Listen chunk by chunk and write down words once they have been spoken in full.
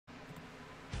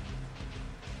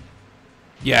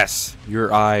Yes,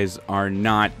 your eyes are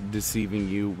not deceiving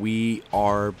you. We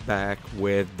are back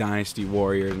with Dynasty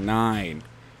Warriors 9.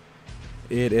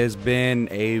 It has been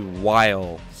a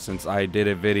while since I did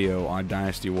a video on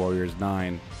Dynasty Warriors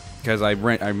 9. Because I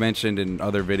mentioned in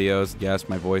other videos, yes,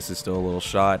 my voice is still a little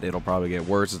shot. It'll probably get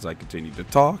worse as I continue to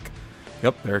talk.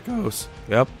 Yep, there it goes.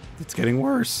 Yep, it's getting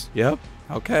worse. Yep,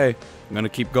 okay. I'm going to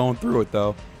keep going through it,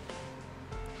 though.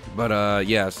 But,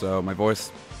 yeah, so my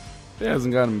voice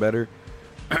hasn't gotten better.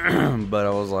 But I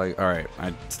was like, alright,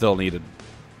 I still need to,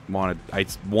 I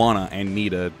wanna and need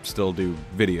to still do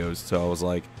videos. So I was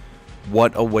like,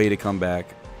 what a way to come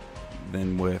back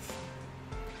than with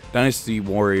Dynasty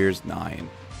Warriors 9.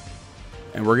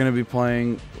 And we're going to be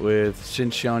playing with Xin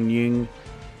Xianying.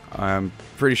 I'm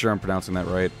pretty sure I'm pronouncing that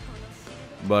right.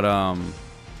 But,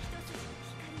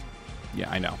 yeah,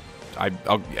 I know.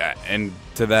 Yeah, and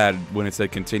to that, when it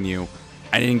said continue,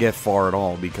 I didn't get far at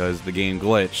all because the game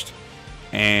glitched.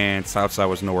 And Southside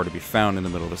was nowhere to be found in the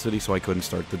middle of the city, so I couldn't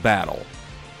start the battle.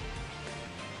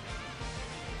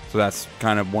 So that's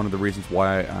kind of one of the reasons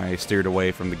why I steered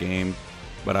away from the game.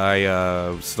 But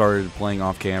I started playing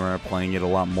off camera, playing it a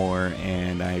lot more,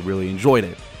 and I really enjoyed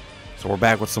it. So we're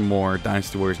back with some more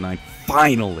Dynasty Warriors 9,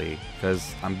 finally,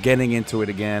 because I'm getting into it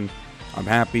again. I'm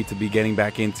happy to be getting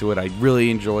back into it. I really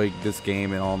enjoyed this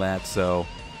game and all that, so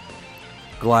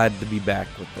glad to be back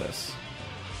with this.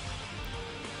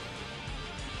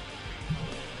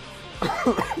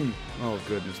 Oh,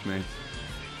 goodness me.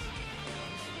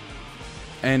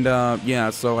 And, yeah,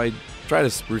 so I try to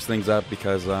spruce things up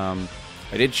because,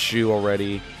 I did Shu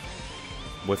already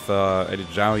with, I did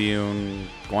Zhao Yun,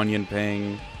 Guan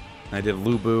Yinping, I did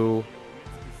Lu Bu.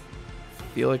 I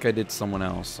feel like I did someone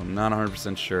else. I'm not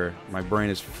 100% sure. My brain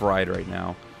is fried right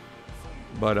now.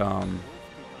 But, I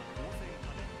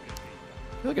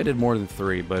feel like I did more than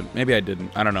 3, but maybe I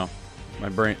didn't. I don't know. My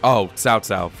brain... Oh, Cao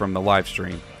Cao from the live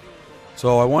stream.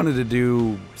 So I wanted to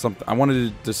do something. I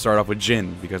wanted to start off with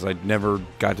Jin because I never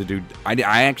got to do. I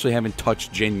actually haven't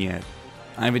touched Jin yet.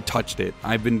 I haven't touched it.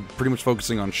 I've been pretty much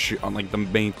focusing on like the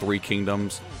main 3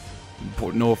 kingdoms.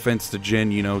 No offense to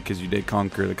Jin, you know, because you did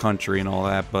conquer the country and all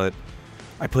that. But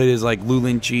I played as like Lu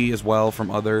Linqi as well from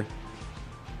Other,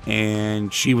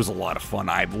 and she was a lot of fun.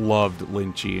 I loved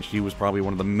Linqi. She was probably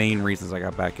one of the main reasons I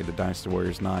got back into Dynasty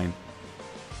Warriors 9.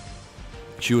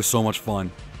 She was so much fun.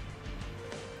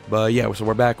 But yeah, so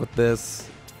we're back with this.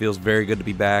 It feels very good to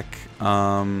be back.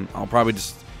 I'll probably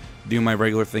just do my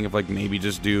regular thing of like maybe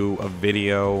just do a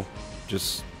video,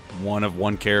 just one of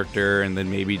one character, and then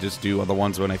maybe just do other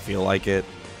ones when I feel like it.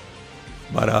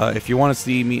 But if you want to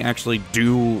see me actually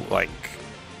do like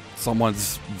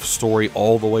someone's story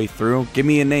all the way through, give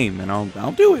me a name and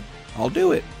I'll do it. I'll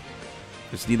do it.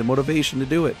 Just need the motivation to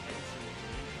do it.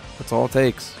 That's all it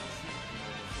takes.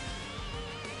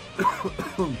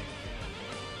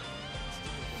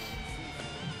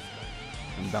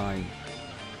 I'm dying.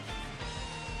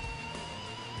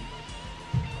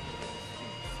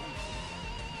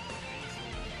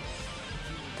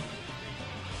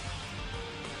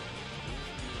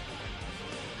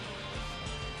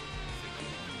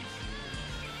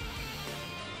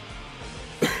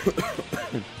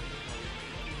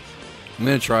 I'm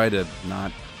gonna try to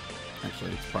not.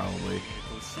 Actually, it's probably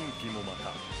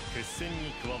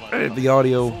edit the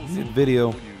audio,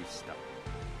 video.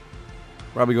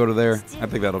 Probably go to there. I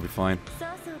think that'll be fine.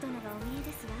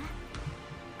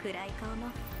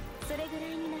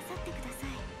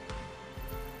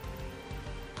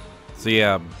 So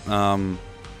yeah, I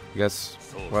guess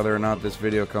whether or not this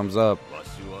video comes up,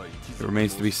 it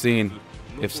remains to be seen.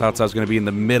 If Cao Cao's going to be in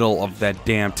the middle of that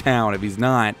damn town, if he's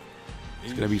not,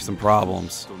 there's going to be some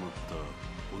problems.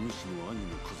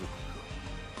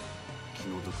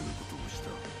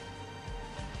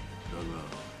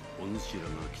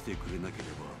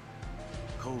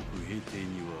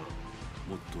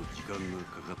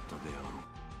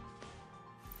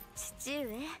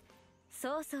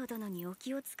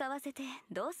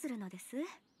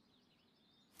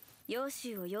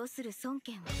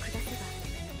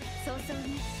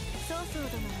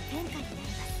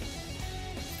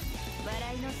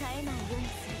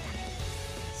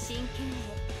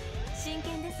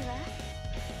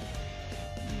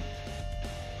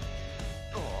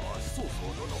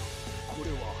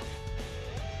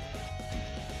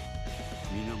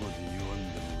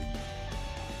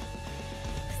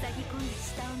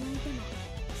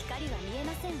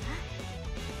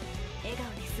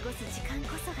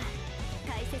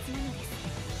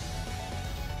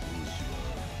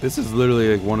 This is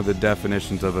literally like one of the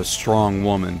definitions of a strong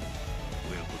woman.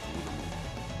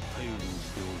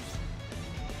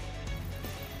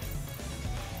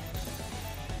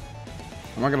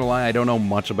 I'm not gonna lie, I don't know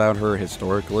much about her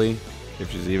historically, if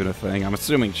she's even a thing. I'm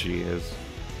assuming she is.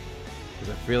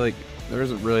 Because I feel like there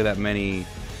isn't really that many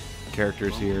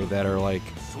characters here that are, like,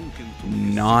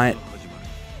 not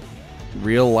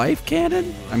real life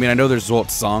canon. I mean, I know there's Zolt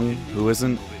Sung, who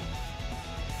isn't.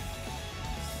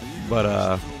 But,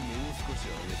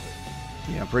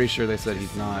 yeah, I'm pretty sure they said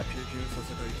he's not.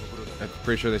 I'm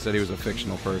pretty sure they said he was a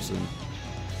fictional person.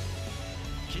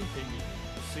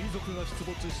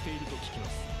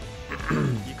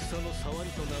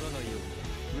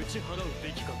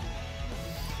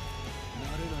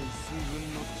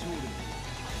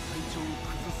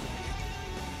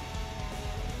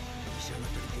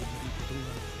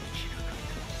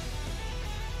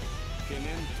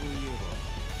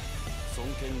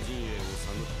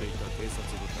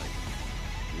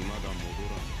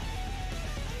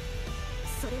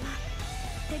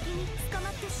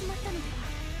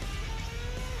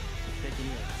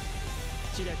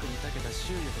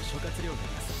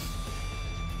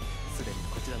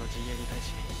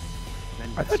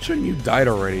 I thought Xin Yu died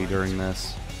already during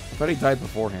this. I thought he died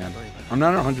beforehand. I'm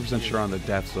not 100% sure on the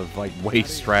deaths of, like,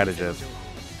 waste strategists.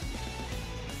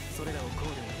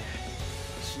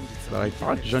 But I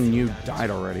thought Xin Yu died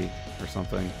already, or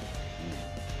something.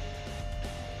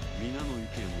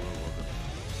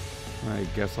 I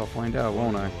guess I'll find out,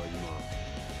 won't I?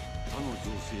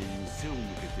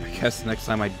 I guess next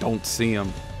time I don't see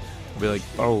him, I'll be like,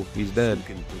 oh, he's dead.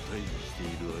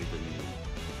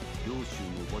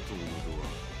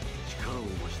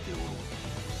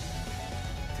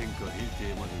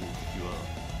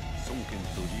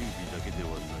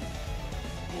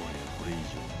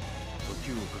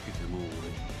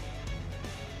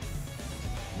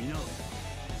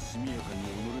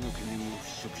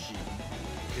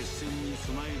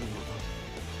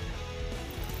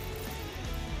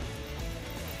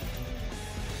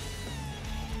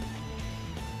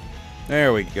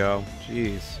 There we go.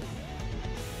 Jeez.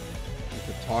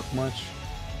 Did I talk much?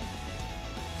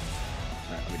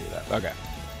 Alright, let me do that. Okay.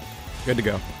 Good to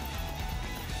go.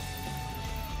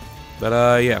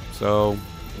 But, yeah. So,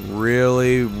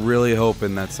 really, really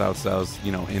hoping that Cao Cao's,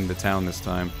 you know, in the town this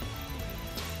time.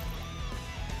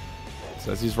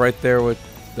 Says he's right there with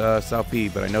Cao Pi,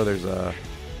 but I know there's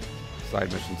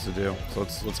side missions to do. So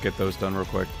let's get those done real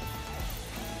quick.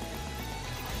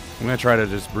 I'm gonna try to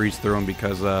just breeze through them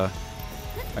because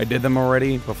I did them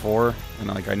already before, and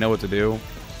like I know what to do.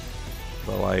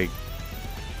 But like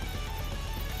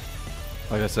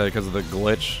I said, because of the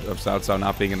glitch of Cao Cao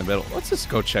not being in the middle, let's just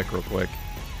go check real quick,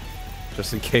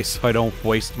 just in case I don't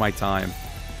waste my time.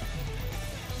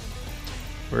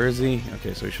 Where is he?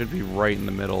 Okay, so he should be right in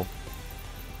the middle.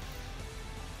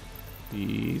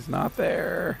 He's not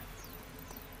there.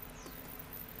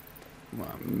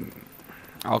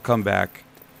 I'll come back.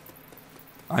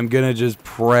 I'm gonna just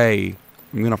pray.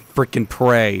 I'm gonna frickin'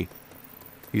 pray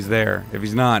he's there. If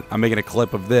he's not, I'm making a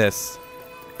clip of this,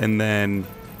 and then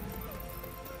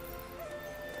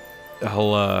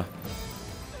I'll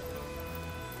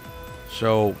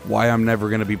show why I'm never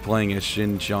gonna be playing as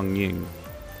Xin Xianying.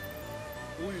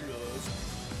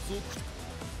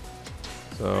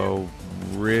 So,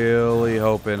 really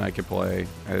hoping I can play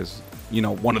as, you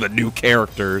know, one of the new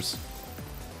characters.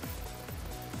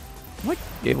 Am I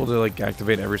able to, like,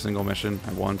 activate every single mission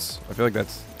at once? I feel like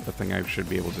that's the thing I should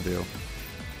be able to do.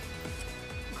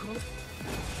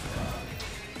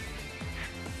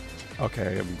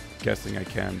 Okay, I'm guessing I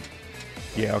can.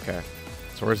 Yeah, okay.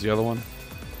 So where's the other one?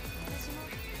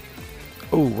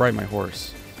 Oh, right, my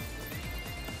horse.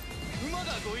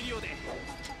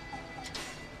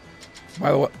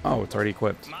 By the way, oh, it's already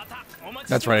equipped.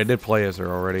 That's right, I did play as her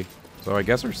already. So I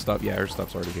guess her stuff, yeah, her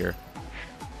stuff's already here.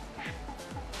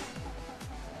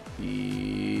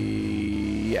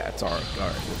 Yeah, it's alright,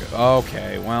 we're good.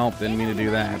 Okay, well, didn't mean to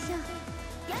do that.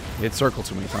 Hit circle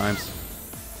too many times.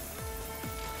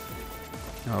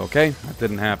 Okay, that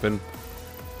didn't happen.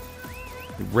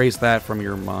 Erase that from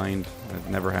your mind. That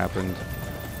never happened.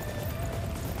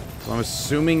 So I'm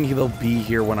assuming he'll be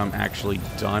here when I'm actually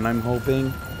done, I'm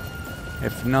hoping.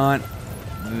 If not,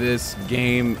 this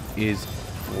game is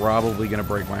probably going to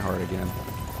break my heart again.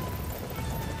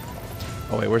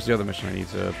 Oh wait, where's the other mission I need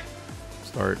to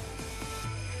start?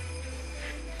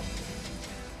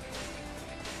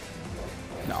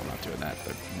 No, I'm not doing that.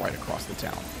 They're right across the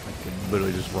town. I could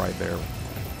literally just ride there.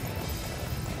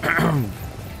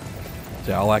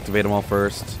 So I'll activate them all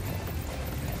first.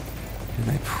 And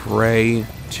I pray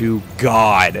to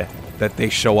God that they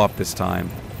show up this time.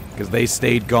 Because they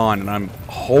stayed gone, and I'm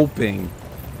hoping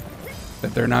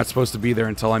that they're not supposed to be there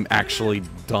until I'm actually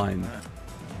done.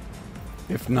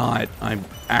 If not, I'm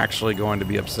actually going to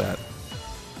be upset.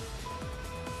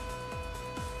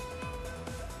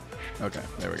 Okay,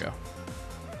 there we go.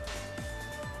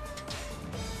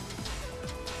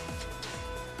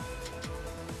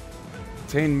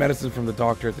 Obtain medicine from the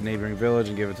doctor at the neighboring village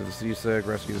and give it to the seasick.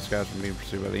 Rescue the scouts from being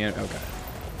pursued by the enemy. Okay.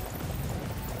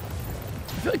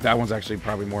 I feel like that one's actually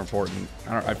probably more important.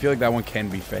 I feel like that one can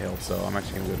be failed, so I'm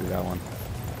actually going to go do that one.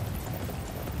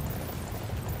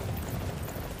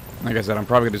 Like I said, I'm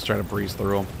probably going to just try to breeze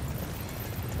through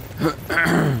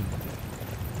them.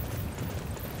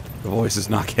 The voice is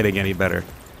not getting any better.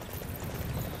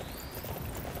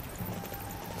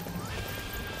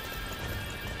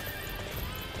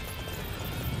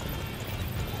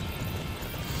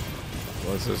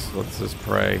 Let's just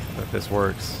pray that this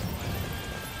works.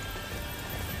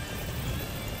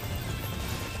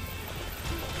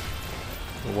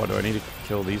 So what do I need to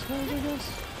kill these guys, I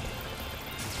guess?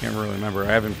 Can't really remember.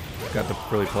 I haven't got to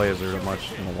really play as her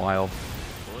much in a while.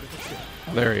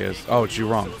 Oh, there he is. Oh, it's you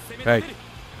wrong. Hey.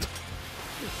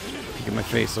 Peeking my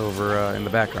face over in the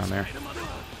background there.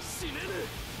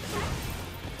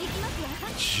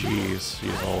 Jeez,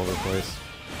 he's all over the place.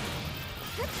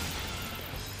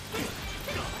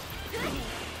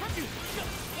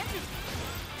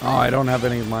 Oh, I don't have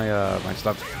any of my my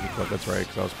stuff equipped. That's right,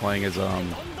 because I was playing as who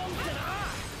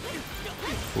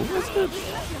was it?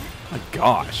 My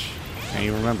gosh, can't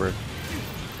even remember.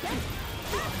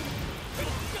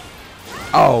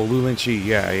 Oh, Lu Lin Chi.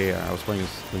 Yeah. I was playing as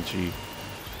Lin Chi.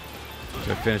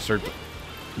 So I finished her.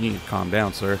 You need to calm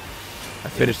down, sir. I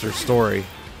finished her story.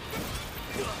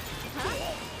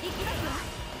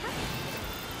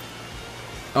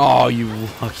 Oh, you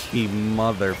lucky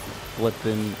mother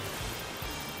flippin'.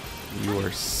 You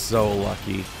are so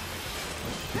lucky.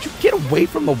 Did you get away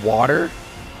from the water?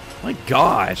 My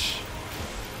gosh.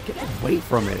 Get away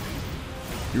from it.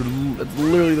 That's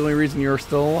literally the only reason you're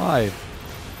still alive.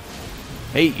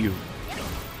 Hate you.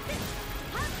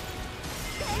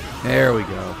 There we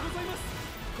go.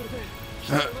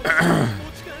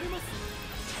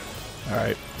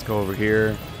 Alright, let's go over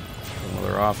here.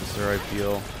 Another officer, I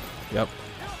feel. Yep.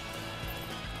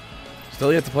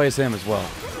 Still yet to play as him as well.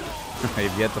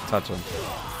 I've yet to touch him.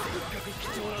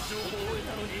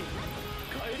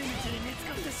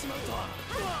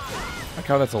 I like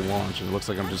how that's a launch. It looks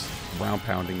like I'm just round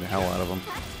pounding the hell out of him.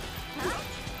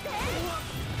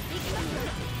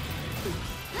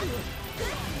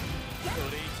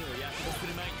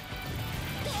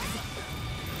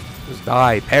 Just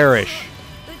die. Perish.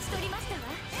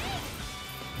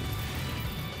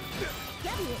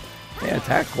 Yeah,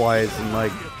 attack-wise and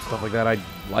like stuff like that, I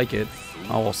like it.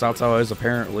 Oh, well, Cao Cao is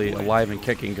apparently alive and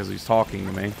kicking because he's talking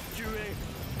to me.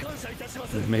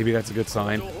 Maybe that's a good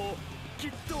sign.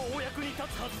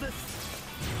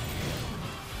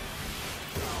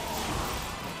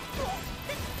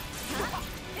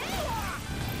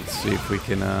 Let's see if we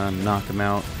can knock him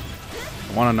out.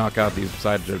 I want to knock out these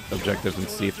side objectives and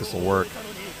see if this will work.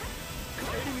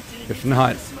 If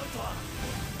not,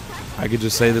 I could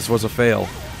just say this was a fail.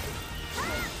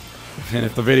 And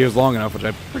if the video is long enough, which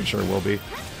I'm pretty sure it will be,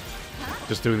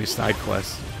 just doing these side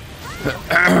quests,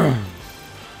 I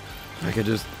could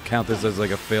just count this as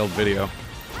like a failed video.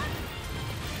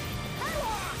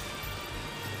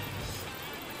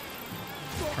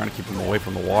 Trying to keep him away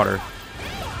from the water.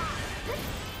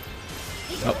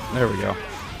 Oh, there we go.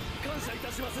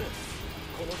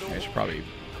 I should probably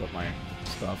equip my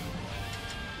stuff.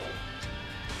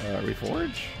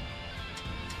 Reforge?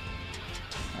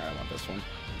 Alright, I want this one.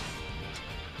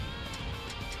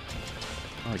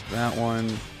 I like that one.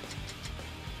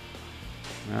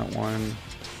 That one.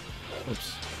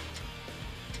 Oops.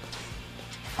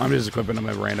 I'm just equipping them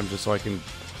at random just so I can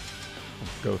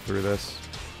go through this.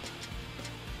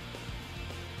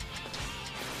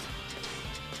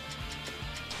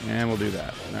 And we'll do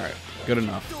that. Alright. Good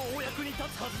enough.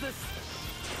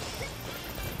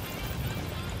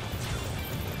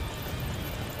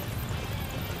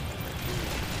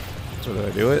 So did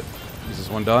I do it? Is this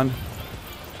one done?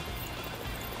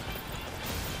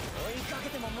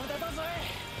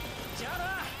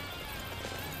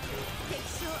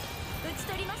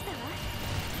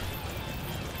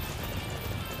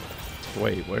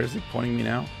 Wait, where is he pointing me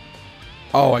now?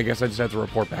 Oh, I guess I just have to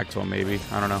report back to him, maybe.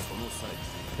 I don't know.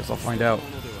 Guess I'll find out.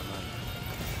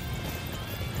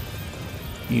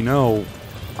 You know,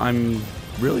 I'm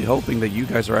really hoping that you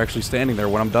guys are actually standing there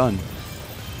when I'm done.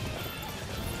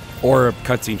 Or a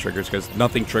cutscene triggers, because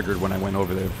nothing triggered when I went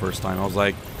over there the first time. I was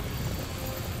like,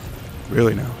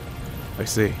 really now? I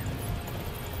see.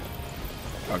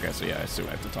 Okay, so yeah, I assume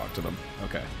I have to talk to them.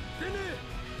 Okay.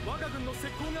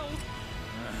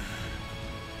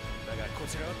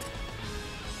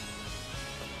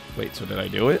 Wait, so did I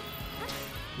do it?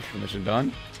 Is your mission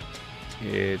done?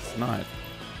 It's not.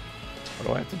 What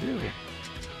do I have to do?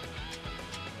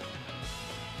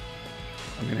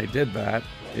 I mean, I did that.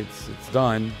 It's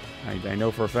done. I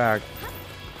know for a fact.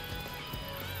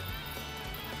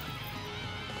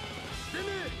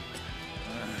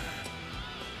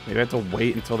 Maybe I have to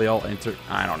wait until they all enter.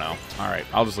 I don't know. Alright,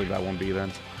 I'll just leave that one be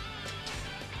then.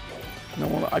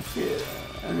 No, I feel...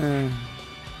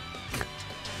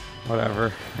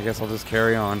 whatever. I guess I'll just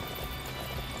carry on.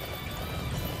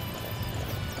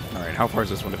 Alright, how far is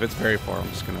this one? If it's very far, I'm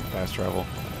just going to fast travel.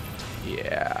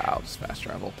 Yeah, I'll just fast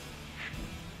travel.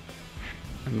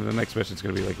 And the next mission's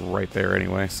going to be like right there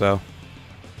anyway, so...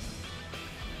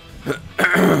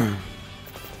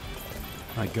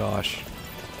 My gosh.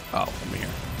 Oh, I'm here.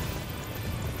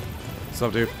 What's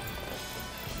up, dude?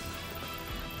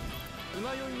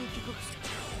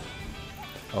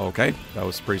 Okay, that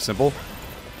was pretty simple.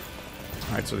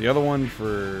 Alright, so the other one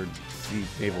for sea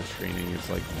naval training is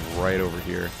like right over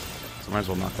here. So might as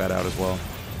well knock that out as well.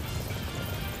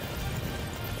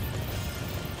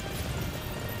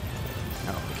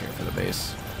 I don't care for the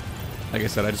base. Like I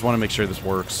said, I just want to make sure this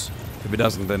works. If it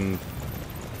doesn't, then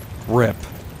rip.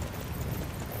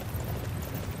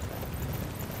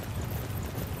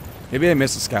 Maybe I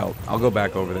missed a scout. I'll go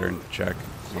back over there and check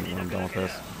when I'm done with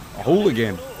this. A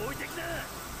hooligan!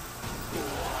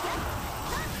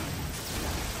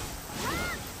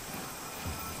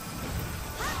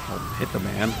 Oh, hit the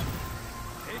man.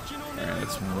 Alright,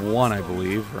 that's one, I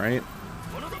believe, right?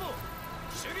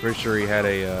 Pretty sure he had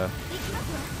a,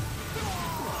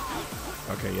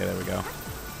 Okay, yeah, there we go.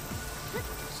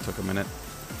 Just took a minute.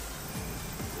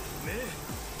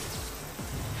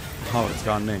 Oh, it's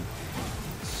gone me.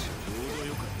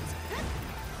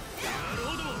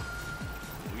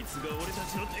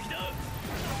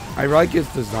 I like his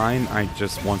design. I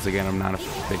just, once again, I'm not a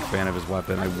big fan of his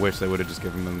weapon. I wish they would have just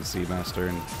given him the Seamaster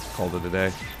and called it a day.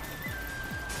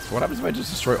 So what happens if I just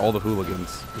destroy all the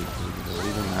hooligans? Does it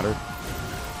even matter?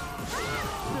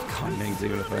 Conming's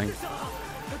even a thing.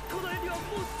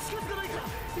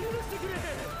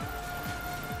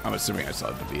 I'm assuming I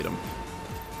still have to beat him.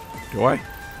 Do I?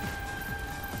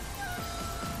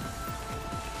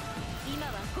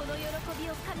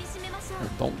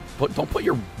 Don't put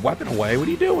your weapon away. What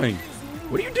are you doing?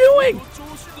 What are you doing?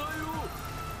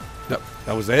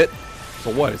 That was it?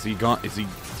 So what? Is he gone? Is he...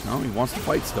 No, he wants to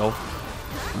fight still.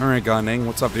 Alright, Ganning.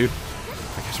 What's up, dude?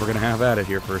 I guess we're gonna have at it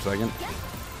here for a second.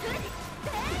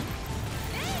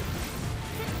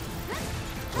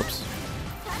 Whoops.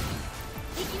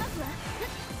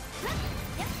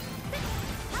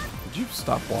 Did you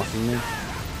stop blocking me?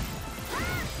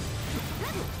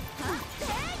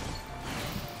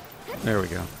 There we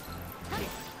go.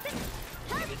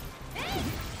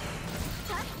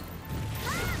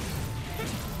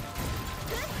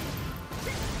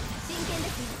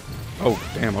 Oh,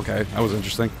 damn, okay. That was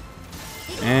interesting.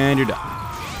 And you're done.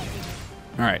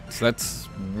 Alright, so that's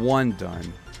one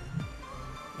done.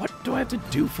 What do I have to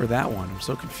do for that one? I'm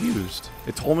so confused.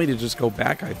 It told me to just go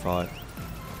back, I thought.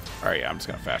 Alright, yeah, I'm just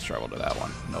gonna fast travel to that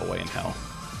one. No way in hell.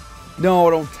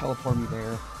 No, don't teleport me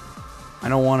there. I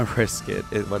don't want to risk it,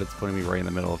 but it's putting me right in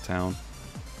the middle of town.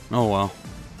 Oh well.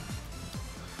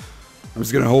 I'm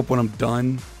just gonna hope when I'm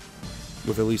done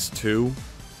with at least two,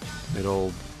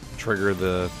 it'll trigger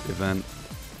the event.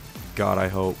 God, I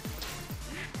hope.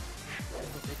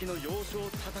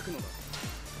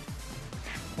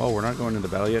 Oh, we're not going into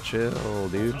battle yet? Chill,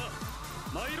 dude.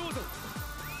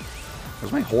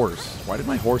 Where's my horse? Why did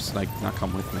my horse like not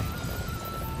come with me?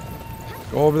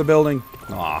 Go over the building.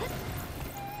 Aw.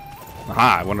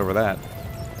 Aha, I went over that.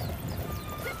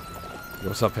 Yo,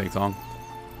 what's up, Peng Tong?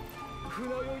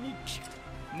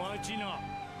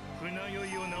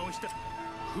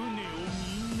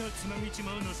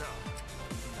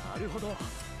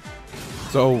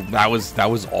 So that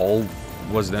was all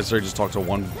was necessary. Just talk to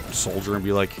one soldier and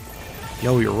be like,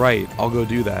 "Yo, you're right. I'll go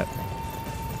do that."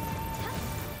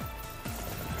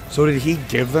 So did he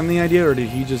give them the idea, or did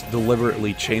he just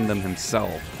deliberately chain them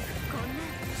himself?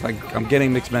 It's like I'm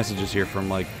getting mixed messages here from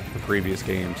like the previous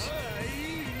games.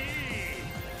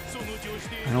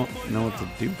 I don't know what to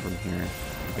do from here.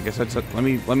 I guess that's let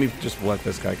me just let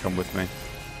this guy come with me.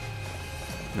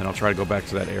 And then I'll try to go back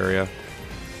to that area.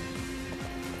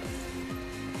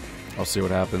 I'll see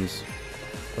what happens.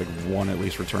 Like one at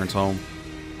least returns home.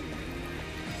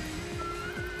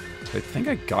 I think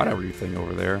I got everything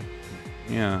over there.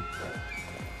 Yeah.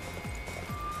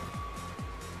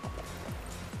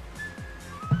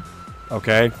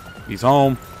 Okay, he's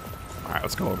home. Alright,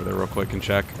 let's go over there real quick and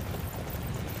check.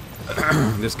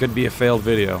 This could be a failed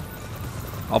video.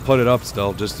 I'll put it up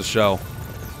still, just to show.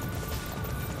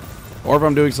 Or if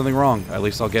I'm doing something wrong, at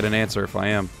least I'll get an answer if I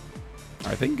am.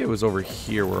 I think it was over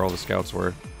here where all the scouts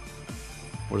were.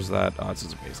 What is that? Oh, it's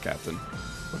just a base captain.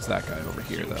 What's that guy over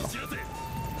here, though?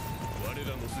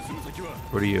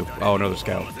 What are you? Oh, another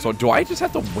scout. So do I just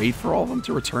have to wait for all of them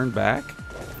to return back?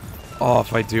 Oh,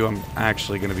 if I do, I'm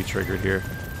actually going to be triggered here.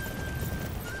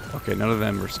 Okay, none of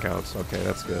them are scouts. Okay,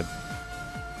 that's good.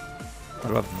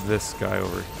 What about this guy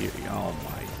over here? Oh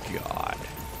my god.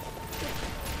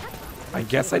 I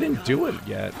guess I didn't do it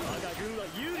yet.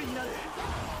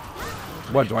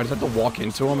 What, do I just have to walk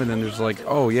into him and then there's like,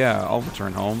 oh yeah, I'll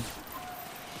return home?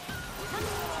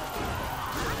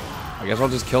 I guess I'll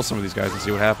just kill some of these guys and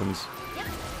see what happens.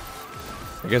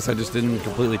 I guess I just didn't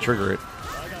completely trigger it.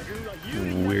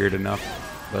 Weird enough,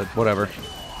 but whatever.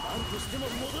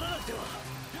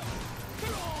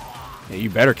 Yeah, you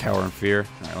better cower in fear.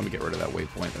 Alright, let me get rid of that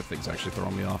waypoint. That thing's actually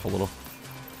throwing me off a little.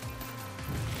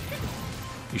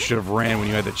 You should have ran when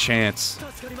you had the chance.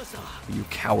 You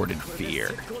cowered in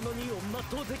fear.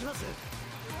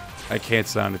 I can't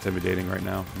sound intimidating right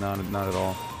now. Not at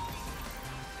all.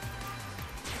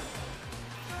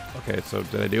 Okay, so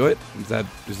did I do it?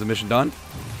 Is the mission done?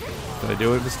 Did I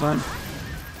do it this time?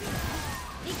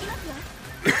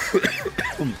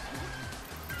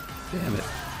 Damn it.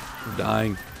 I'm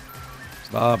dying.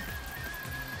 Stop.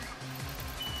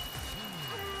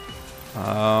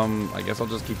 I guess I'll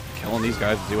just keep killing these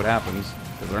guys and see what happens.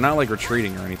 Because they're not like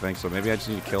retreating or anything, so maybe I just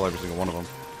need to kill every single one of them.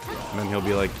 And then he'll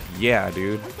be like, yeah,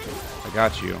 dude, I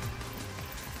got you.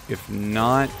 If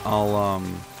not, I'll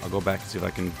go back and see if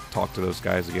I can talk to those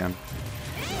guys again.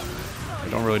 I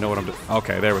don't really know what I'm doing.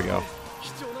 Okay, there we go.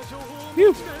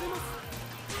 Phew.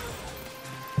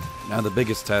 Now the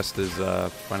biggest test is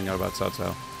finding out about Cao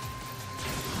Cao.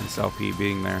 And Cao Pi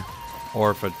being there.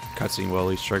 Or if a cutscene will at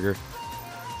least trigger.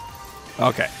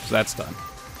 Okay, so that's done.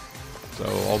 So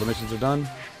all the missions are done?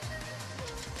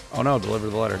 Oh no, deliver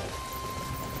the letter.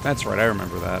 That's right, I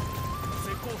remember that.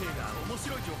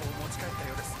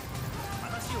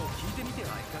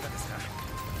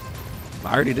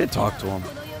 I already did talk to him.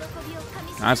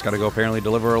 I just gotta go apparently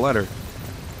deliver a letter.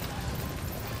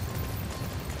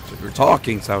 So you're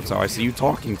talking, Cao Cao. I see you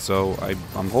talking, so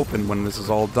I'm hoping when this is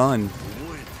all done,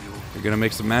 you're gonna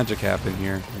make some magic happen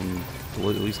here and at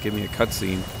least give me a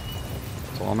cutscene.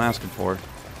 That's all I'm asking for.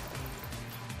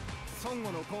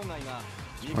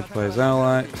 Punched by his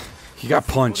ally. He got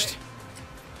punched.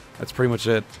 That's pretty much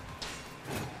it.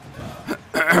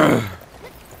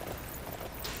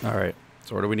 Alright,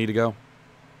 so where do we need to go?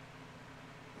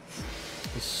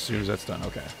 As soon as that's done,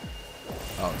 okay.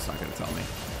 Oh, it's not going to tell me.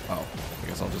 Oh, I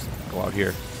guess I'll just go out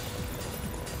here.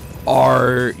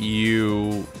 Are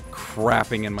you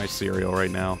crapping in my cereal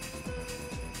right now?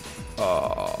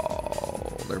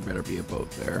 Oh, there better be a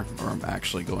boat there, or I'm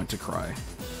actually going to cry.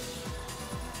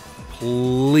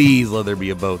 Please let there be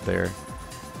a boat there.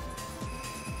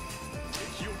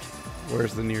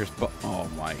 Where's the nearest boat? Oh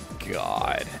my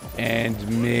god.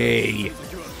 And me.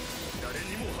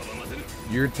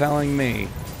 You're telling me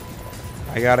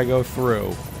I gotta go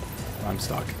through. I'm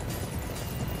stuck.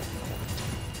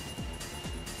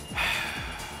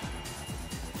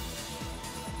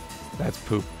 That's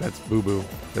poop. That's boo-boo.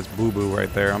 That's boo-boo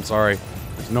right there. I'm sorry.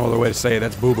 There's no other way to say it.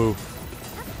 That's boo-boo.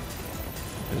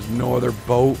 There's no other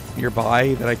boat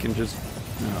nearby that I can just...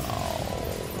 No.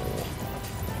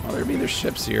 Oh, I mean, there's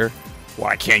ships here. Well,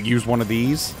 I can't use one of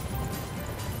these.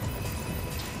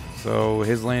 So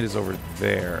his land is over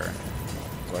there.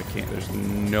 So I can't... There's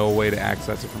no way to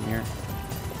access it from here.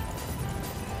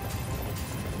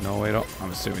 No way to...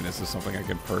 I'm assuming this is something I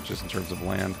can purchase in terms of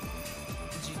land.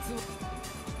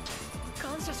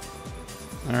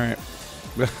 Alright.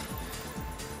 They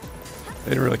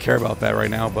didn't really care about that right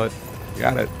now, but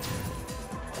got it.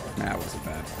 Nah, it wasn't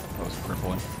bad. That wasn't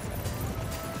crippling.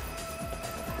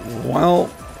 Well...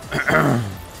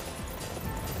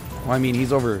 well, I mean,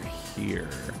 he's over here.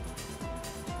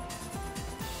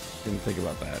 Didn't think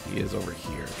about that. He is over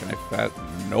here. Can I fat?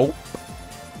 Nope.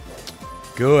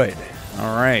 Good.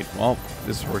 Alright. Well,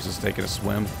 this horse is taking a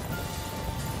swim.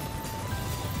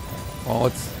 Well,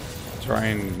 let's try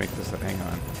and make this... Hang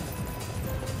on.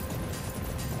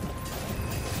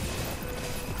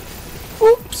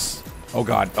 Oops! Oh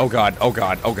god, oh god, oh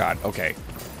god, oh god. Okay.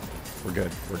 We're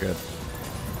good, we're good.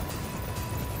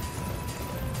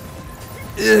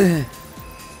 Ugh.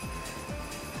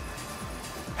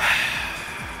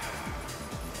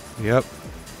 Yep.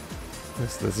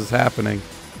 This is happening.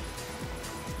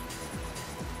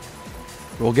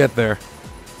 We'll get there.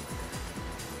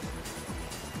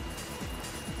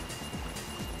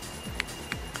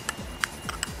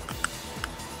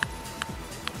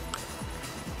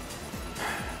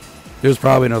 There's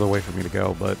probably another way for me to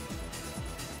go, but...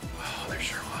 Oh, there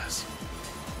sure was.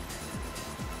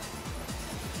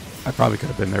 I probably could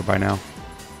have been there by now.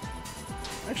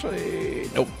 Actually,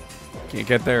 nope. Can't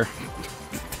get there.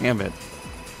 Damn it.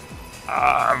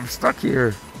 I'm stuck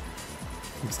here.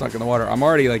 I'm stuck in the water. I'm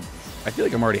already, like... I feel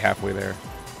like I'm already halfway there.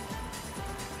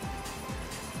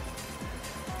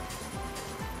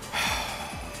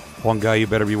 One guy, you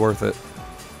better be worth it.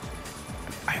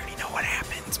 I already know what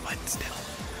happens, but still.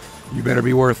 You better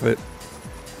be worth it.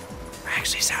 I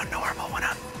actually sound normal when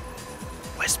I'm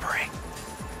whispering.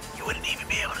 You wouldn't even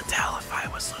be able to tell if I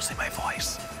was losing my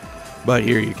voice. But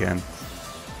here you can.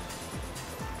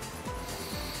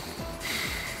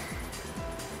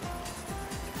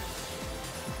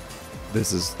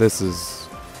 This is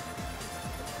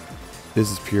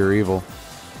pure evil.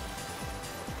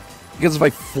 Because if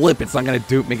I flip, it's not gonna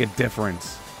make a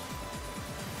difference.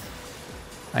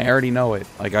 I already know it.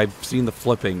 Like, I've seen the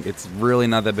flipping. It's really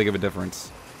not that big of a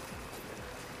difference.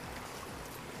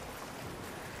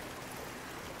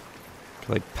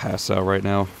 Could I pass out right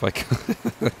now? If I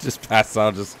could just pass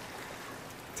out, just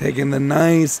taking the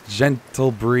nice,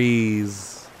 gentle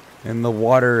breeze and the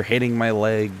water hitting my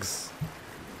legs.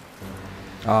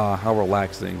 Ah, how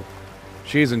relaxing.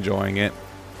 She's enjoying it.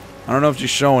 I don't know if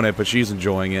she's showing it, but she's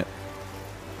enjoying it.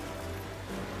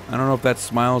 I don't know if that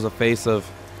smile is a face of,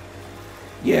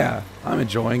 yeah, I'm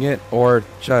enjoying it, or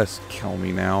just kill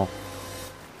me now.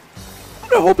 I'm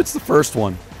gonna hope it's the first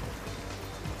one.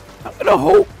 I'm gonna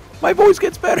hope my voice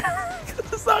gets better,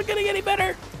 because it's not getting any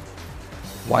better.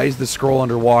 Why is the scroll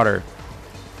underwater?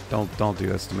 Don't do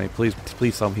this to me. Please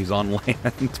tell me he's on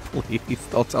land. Please,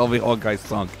 don't tell me all guys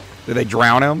sunk. Did they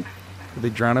drown him? Did they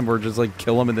drown him or just like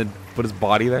kill him and then put his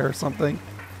body there or something?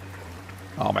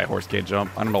 Oh, my horse can't jump.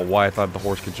 I don't know why I thought the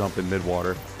horse could jump in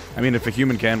mid-water. I mean, if a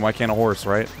human can, why can't a horse,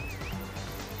 right?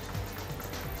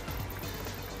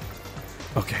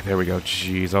 Okay, there we go.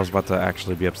 Jeez, I was about to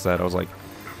actually be upset. I was like,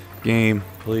 game,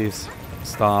 please,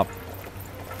 stop.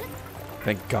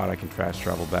 Thank God I can fast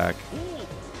travel back.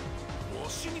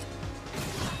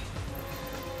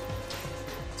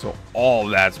 So all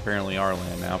that's apparently our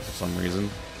land now for some reason.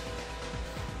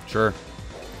 Sure.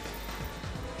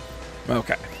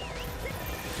 Okay.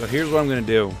 So here's what I'm going to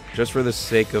do. Just for the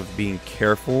sake of being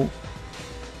careful,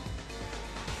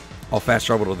 I'll fast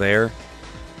travel to there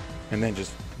and then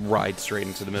just ride straight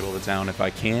into the middle of the town if I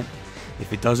can.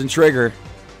 If it doesn't trigger,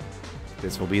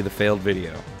 this will be the failed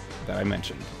video that I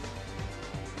mentioned.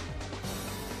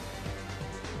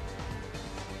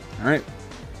 Alright.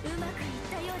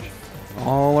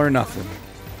 All or nothing.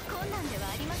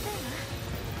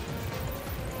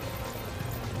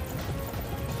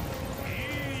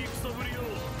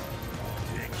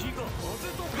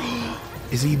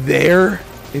 Is he there?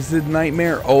 Is the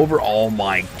nightmare over? Oh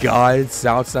my God.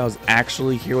 Cao Cao's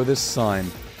actually here with his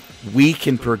son. We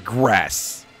can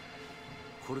progress.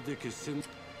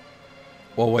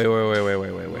 Well, wait.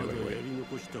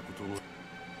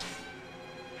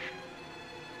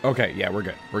 Okay, yeah, we're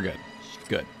good. We're good.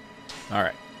 Good.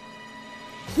 Alright.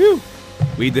 Whew.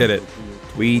 We did it.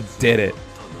 We did it.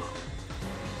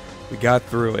 We got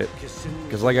through it.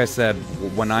 Because like I said,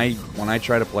 when I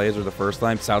tried to play as her the first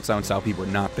time, Cao Cao and Cao Pi were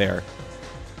not there.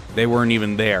 They weren't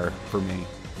even there for me.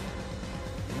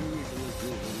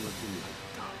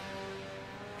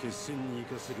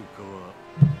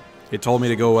 It told me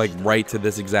to go like right to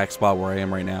this exact spot where I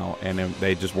am right now, and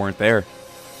they just weren't there.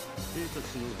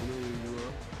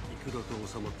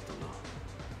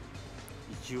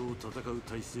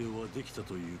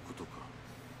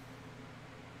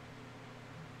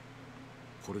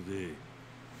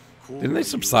 Didn't they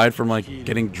subside from like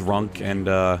getting drunk and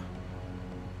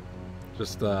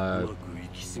just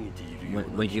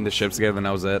linking the ships together, and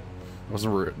that was it?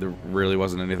 There really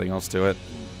wasn't anything else to it.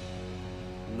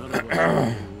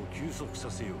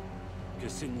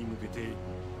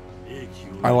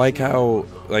 I like how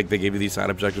like they gave you these side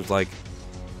objectives. Like,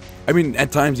 I mean,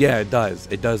 at times, yeah, it does.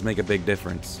 It does make a big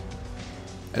difference.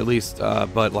 At least,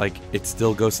 but like, it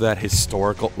still goes to that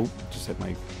historical. Oop, just hit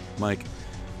my mic.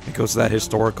 It goes to that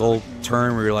historical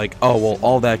turn where you're like, oh, well,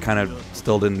 all that kind of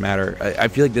still didn't matter. I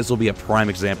feel like this will be a prime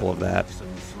example of that.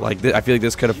 Like, I feel like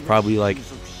this could have probably, like,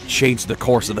 changed the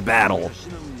course of the battle.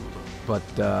 But,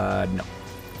 no.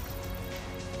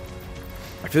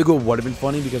 I feel like it would have been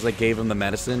funny because I gave him the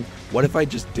medicine. What if I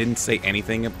just didn't say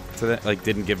anything to that? Like,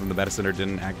 didn't give him the medicine or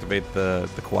didn't activate the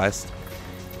quest?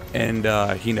 And,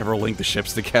 he never linked the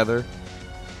ships together?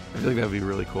 I feel like that would be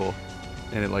really cool.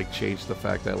 And it, like, changed the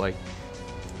fact that, like,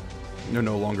 they're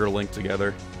no longer linked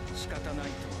together.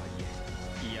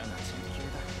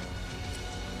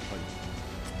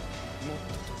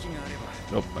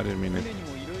 Nope, I didn't mean to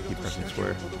keep pressing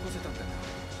square.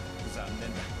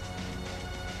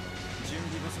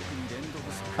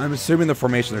 I'm assuming the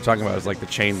formation they're talking about is like the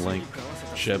chain link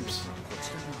ships.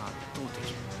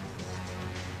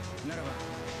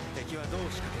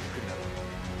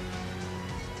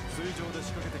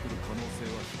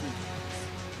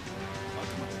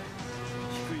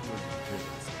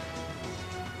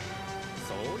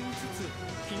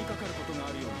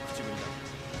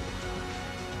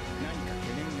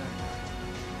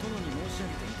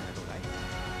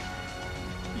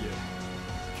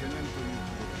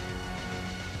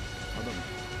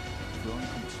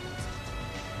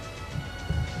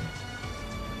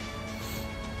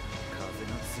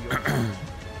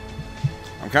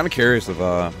 I'm kind of curious of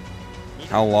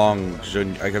how long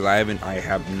because I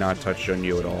have not touched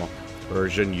Junyo at all, or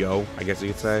Junyo, I guess you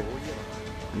could say.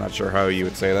 I'm not sure how you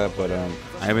would say that, but I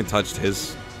haven't touched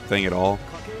his thing at all,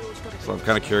 so I'm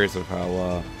kind of curious of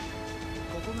how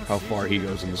far he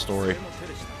goes in the story.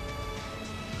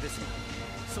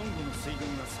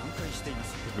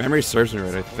 If memory serves me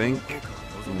right, I think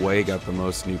Wei got the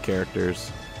most new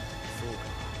characters,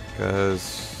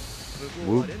 because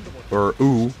Wu, or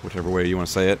U, whichever way you want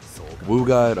to say it, Wu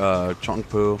got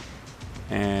Chongpu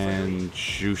and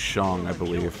Xu Shang, I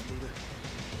believe,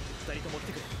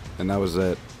 and that was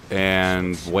it.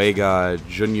 And Wei got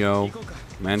Junyo,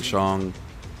 Manchong.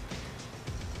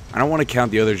 I don't want to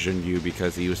count the other Junyu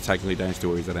because he was technically Dynasty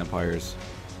Warriors at Empires,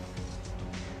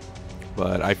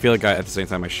 but I feel like at the same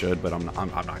time I should, but I'm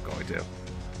not going to.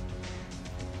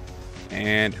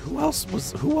 And who else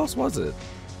was it?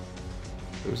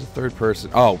 There was a third person.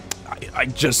 Oh, I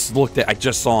just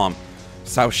saw him.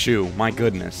 Cao Shu, my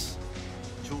goodness.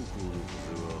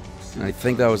 And I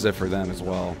think that was it for them as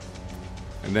well.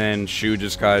 And then Shu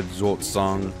just got Zhuo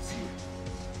Song.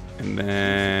 And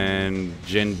then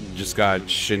Jin just got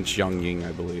Xin Xianying,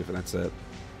 I believe, and that's it.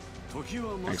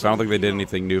 Because I don't think they did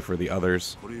anything new for the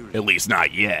others. At least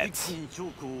not yet.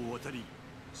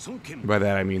 By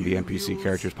that I mean the NPC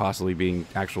characters possibly being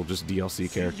actual just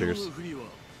DLC characters.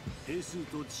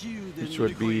 Which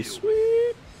would be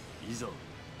sweet.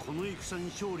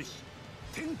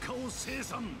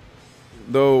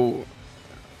 Though,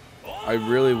 I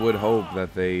really would hope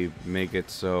that they make it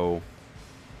so,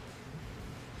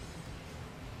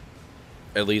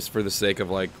 at least for the sake of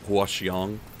like Hua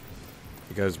Xiong,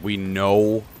 because we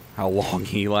know how long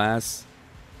he lasts.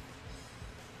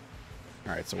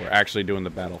 Alright, so we're actually doing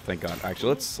the battle, thank God. Actually,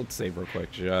 let's save real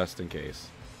quick, just in case.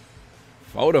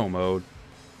 Photo mode?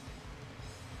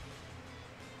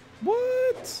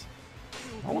 What?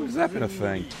 How long has that been a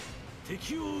thing?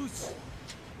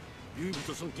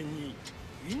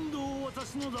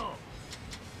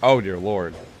 Oh dear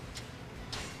Lord.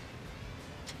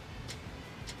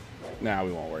 Nah,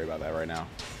 we won't worry about that right now.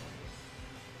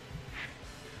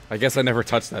 I guess I never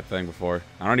touched that thing before.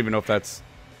 I don't even know if that's...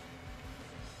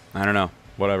 I don't know.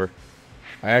 Whatever.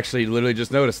 I actually literally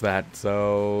just noticed that.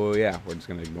 So, yeah. We're just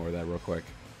going to ignore that real quick.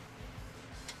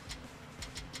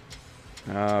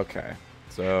 Okay.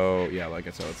 So, yeah, like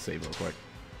I said, let's save real quick.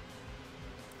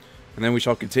 And then we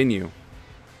shall continue.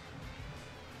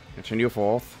 Continue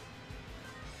forth.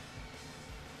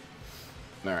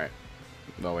 Alright.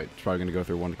 Oh, wait. It's probably going to go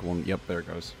through one. Yep, there it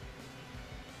goes.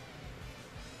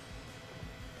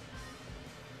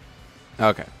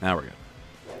 Okay, now we're good.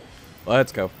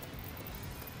 Let's go.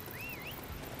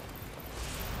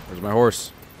 Where's my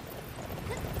horse?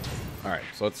 Alright,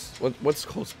 so what's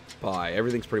close by?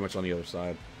 Everything's pretty much on the other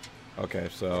side. Okay,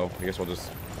 so I guess we'll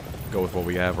just go with what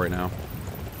we have right now.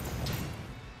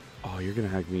 Oh, you're gonna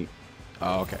have me.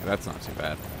 Oh, okay, that's not too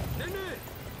bad.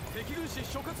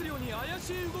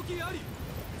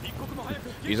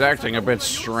 He's acting a bit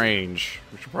strange.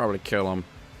 We should probably kill him.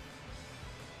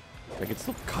 I can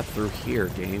still cut through here,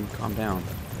 game. Calm down.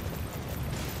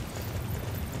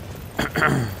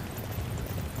 I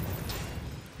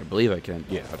believe I can.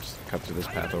 Yeah, I'll just cut through this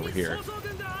path over here.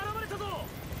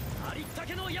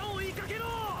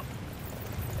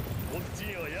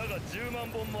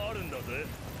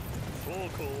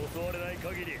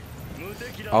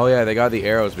 Oh yeah, they got the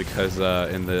arrows because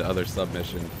in the other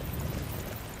submission,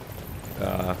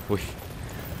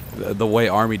 the way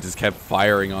army just kept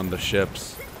firing on the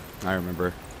ships. I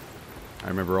remember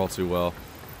all too well.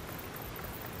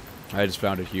 I just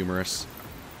found it humorous.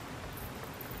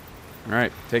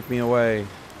 Alright, take me away.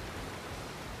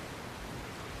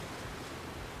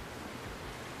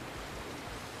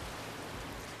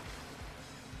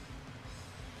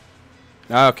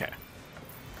 Okay.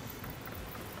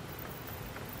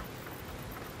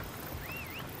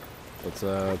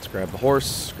 Let's grab the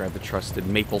horse, grab the trusted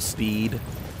maple steed.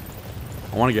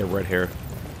 I want to get red hair,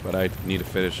 but I need to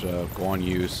finish Guan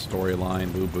Yu's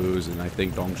storyline, Lu Bu's, and I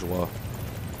think Dong Zhuo.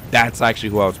 That's actually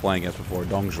who I was playing as before,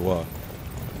 Dong Zhuo.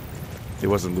 It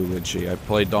wasn't Lu Linqi. I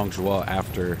played Dong Zhuo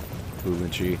after Lu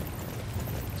Linqi.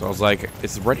 So I was like,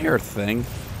 is red hair a thing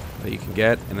that you can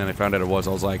get? And then I found out it was.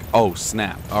 I was like, oh,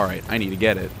 snap. All right, I need to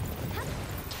get it.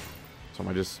 So am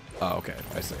I just... Oh, okay,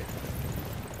 I see.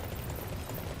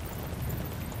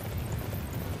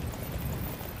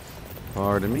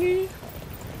 Pardon me.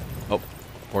 Oh,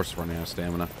 horse is running out of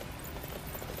stamina.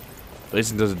 At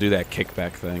least it doesn't do that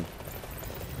kickback thing.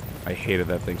 I hated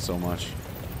that thing so much.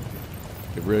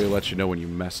 It really lets you know when you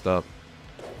messed up.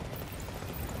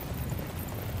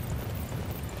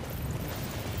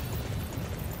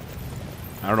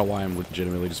 I don't know why I'm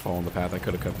legitimately just following the path. I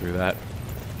could have cut through that.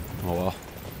 Oh well.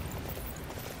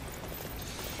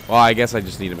 Well, I guess I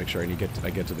just need to make sure I get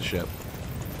to the ship.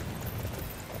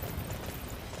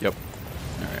 Yep.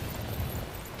 Alright.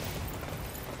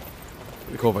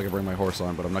 It'd be cool if I could bring my horse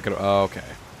on, but I'm not gonna... Oh, okay.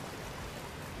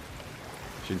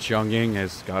 Xin Xianying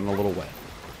has gotten a little wet.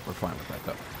 We're fine with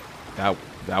that, though.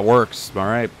 That works.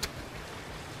 Alright.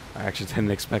 I actually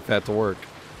didn't expect that to work.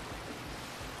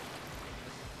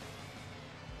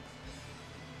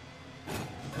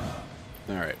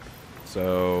 Alright.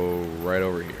 So, right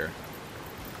over here.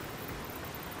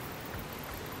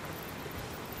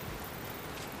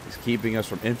 He's keeping us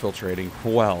from infiltrating.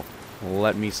 Well,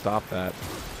 let me stop that.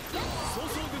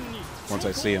 Once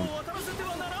I see him.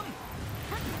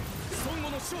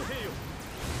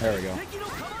 There we go.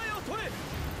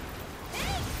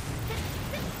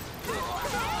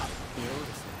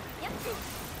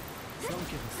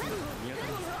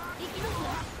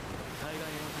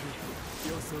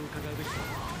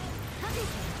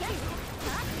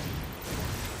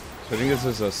 So I think this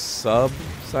is a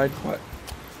side quest.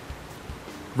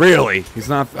 Really? He's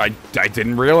not... I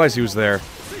didn't realize he was there.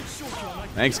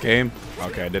 Thanks, game.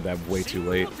 Okay, I did that way too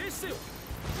late.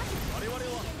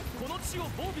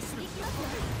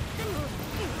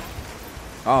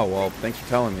 Oh, well, thanks for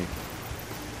telling me.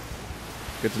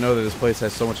 Good to know that this place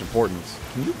has so much importance.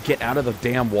 Can you get out of the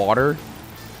damn water?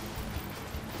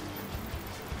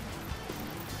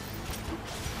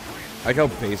 I like how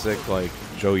basic, like,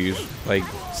 Zhou Yu's, like,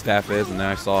 staff is, and then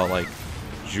I saw, like,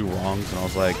 Zhu Rong's, and I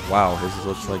was like, wow, this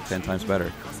looks like 10 times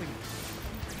better.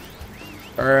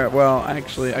 Alright, well,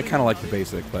 actually, I kind of like the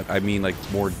basic, but I mean, like,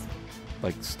 more,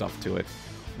 like, stuff to it.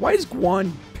 Why is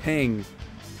Guan Ping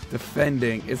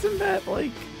defending? Isn't that,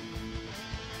 like...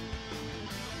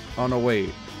 Oh, no, wait.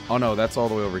 Oh, no, that's all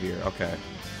the way over here. Okay.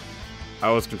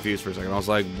 I was confused for a second. I was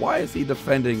like, why is he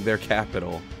defending their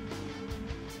capital?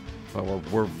 But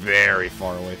we're very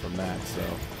far away from that, so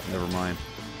never mind.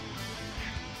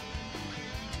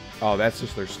 Oh, that's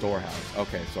just their storehouse.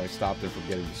 Okay, so I stopped them from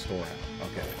getting the storehouse.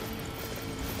 Okay.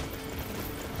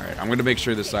 Alright, I'm going to make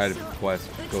sure this side of the quest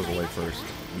goes away first.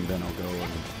 And then I'll go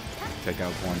and take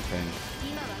out one thing.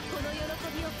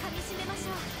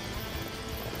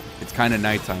 It's kind of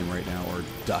nighttime right now, or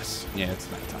dusk. Yeah, it's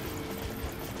nighttime.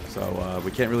 So,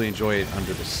 we can't really enjoy it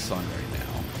under the sun right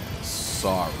now.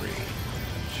 Sorry.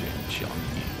 Xin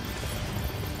Xianying.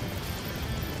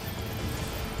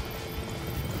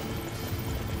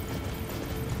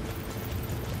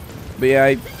 But yeah,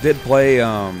 I did play,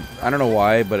 I don't know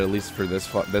why, but at least for this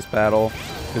battle,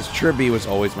 because Chibi was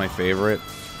always my favorite.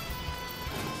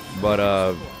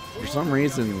 But, for some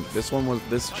reason, this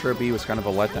Chibi was kind of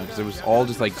a letdown, because it was all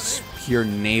just, like, pure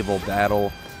naval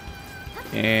battle.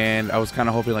 And I was kind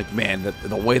of hoping, like, man,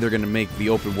 the way they're going to make the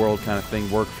open world kind of thing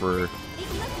work for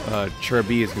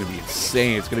Chibi is going to be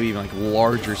insane. It's going to be, like,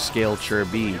 larger scale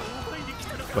Chibi.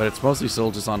 But it's mostly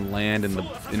still just on land, and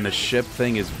the ship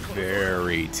thing is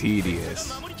very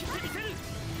tedious.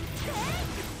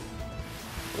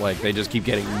 Like, they just keep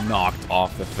getting knocked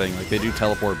off the thing. Like, they do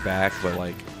teleport back, but,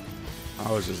 like,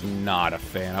 I was just not a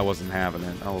fan. I wasn't having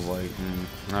it. I was like,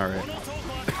 alright.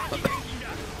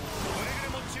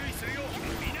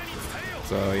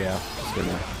 So, yeah, just gonna...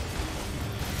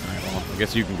 Alright, well, I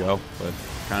guess you can go, but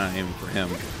kind of aiming for him.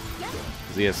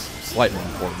 Because he has slight more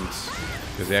importance.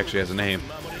 Because he actually has a name.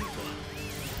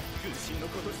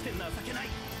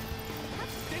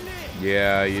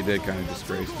 Yeah, you did kind of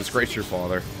disgrace your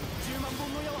father.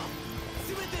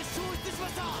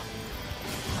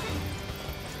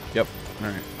 Yep.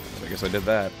 Alright. So I guess I did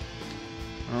that.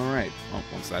 Alright. Well,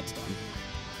 once that's done,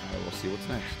 I will see what's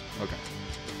next. Okay.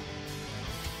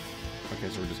 Okay,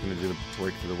 so we're just going to do the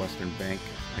break through the western bank,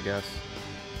 I guess.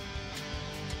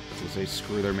 So say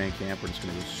screw their main camp, we're just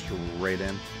going to go straight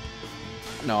in.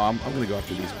 No, I'm going to go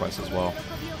after these quests as well.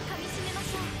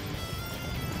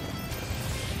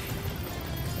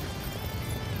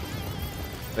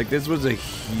 Like, this was a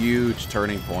huge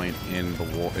turning point in the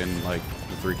war, in like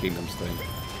the Three Kingdoms thing.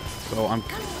 So I'm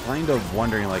kind of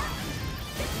wondering, like,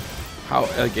 how,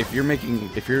 like, if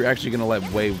you're actually gonna let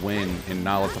Wei win and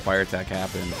not let the fire attack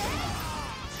happen,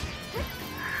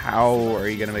 how are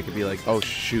you gonna make it be like, oh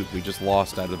shoot, we just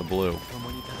lost out of the blue?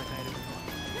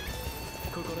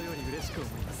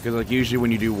 Because, like, usually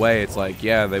when you do Wei, it's like,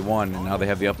 yeah, they won, and now they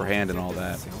have the upper hand and all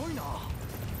that.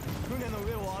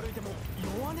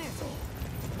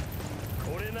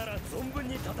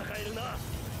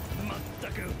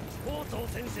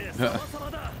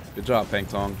 Good job, Peng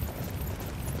Tong.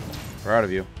 Proud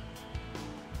of you.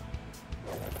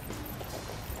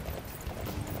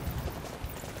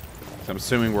 So I'm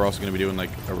assuming we're also going to be doing, like,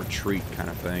 a retreat kind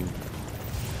of thing.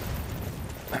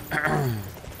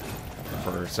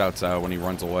 For Cao Cao when he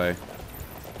runs away.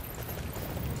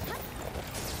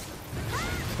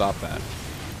 Stop that.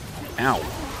 Ow.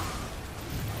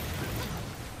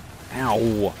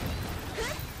 Ow.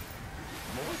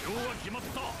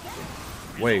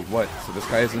 Wait, what? So this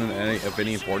guy isn't of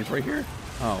any importance right here?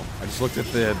 Oh, I just looked at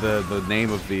the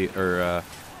name of the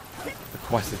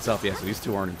quest itself. Yeah, so these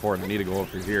two aren't important. I need to go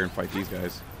over here and fight these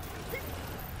guys.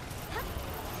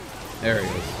 There he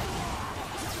is.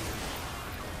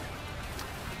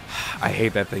 I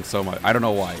hate that thing so much. I don't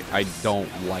know why. I don't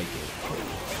like it.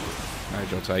 Alright,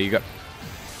 Jota, you got...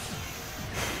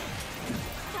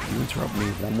 You interrupt me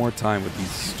one more time with these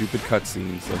stupid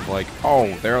cutscenes of like,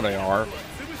 oh, there they are.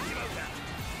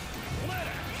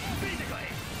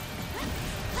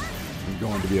 I'm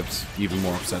going to be even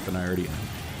more upset than I already am.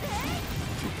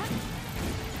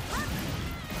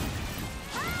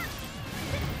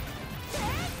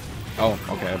 Oh,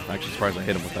 okay. I'm actually surprised I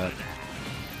hit him with that.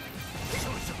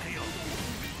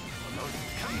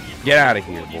 Get out of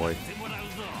here, boy.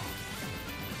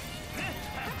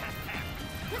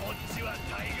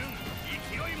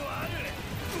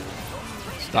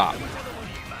 Stop.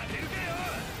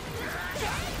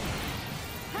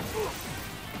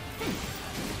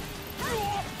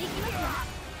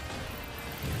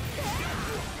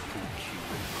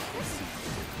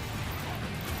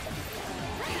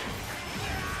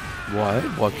 What?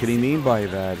 What could he mean by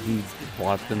that? He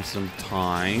bought them some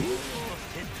time?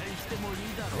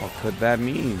 What could that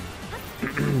mean?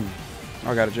 Oh,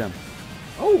 I got a gem.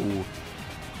 Oh!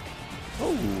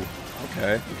 Oh,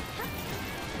 okay.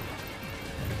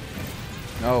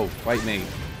 No, fight me.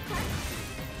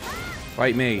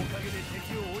 Fight me.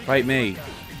 Fight me.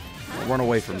 Don't run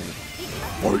away from me.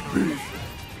 Fight me.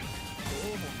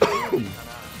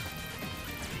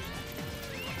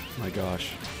 My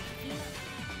gosh.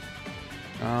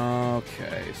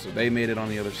 Okay, so they made it on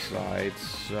the other side,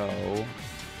 so...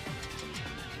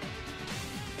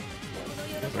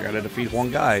 I gotta defeat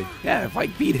one guy. Yeah, if I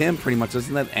beat him, pretty much,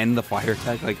 doesn't that end the fire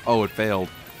attack? Like, oh, it failed.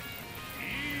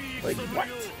 Like, what?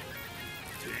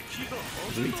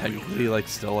 Isn't he technically, like,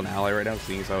 still an ally right now,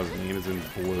 seeing as how his name is in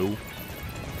blue?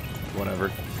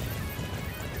 Whatever.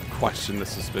 Question the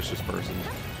suspicious person.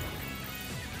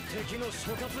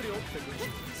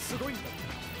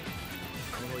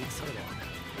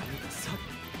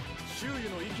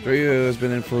 Ryu has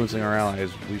been influencing our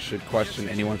allies. We should question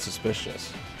anyone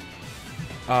suspicious.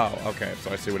 Oh, okay,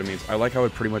 so I see what it means. I like how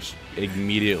it pretty much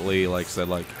immediately, like, said,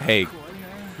 like, hey,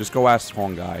 just go ask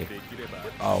Huang Gai.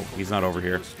 Oh, he's not over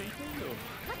here.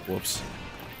 Whoops.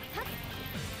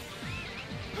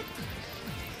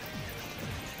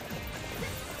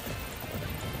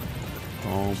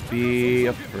 Don't be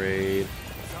afraid.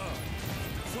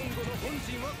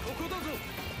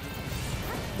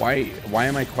 Why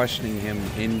am I questioning him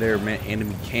in their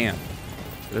enemy camp?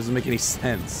 It doesn't make any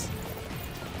sense.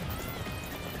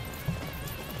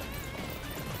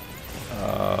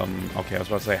 Okay, I was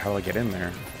about to say, how do I get in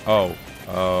there? Oh,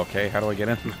 okay, how do I get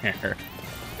in there?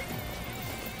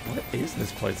 What is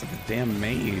this place? Like a damn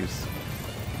maze.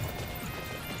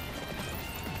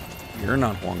 You're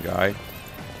not Huang Gai.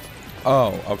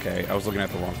 Oh, okay, I was looking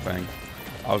at the wrong thing.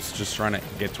 I was just trying to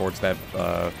get towards that,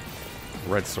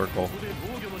 red circle.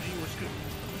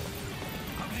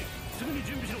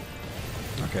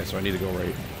 Okay, so I need to go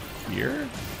right here?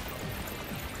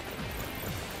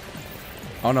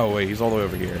 Oh no, wait, he's all the way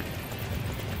over here.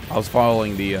 I was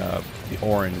following the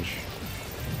orange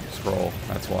scroll,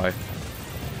 that's why.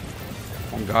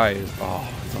 One guy is, oh,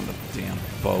 he's on the damn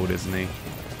boat, isn't he?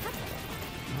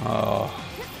 Oh.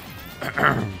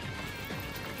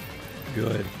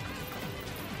 Good.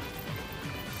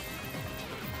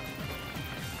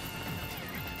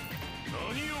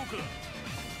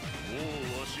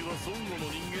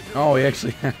 Oh, he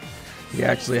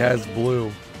actually has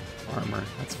blue armor.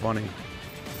 That's funny.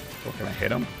 Well, can I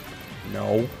hit him?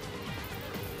 No.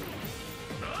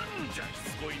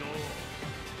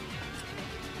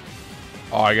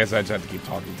 Oh, I guess I just have to keep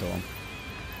talking to him.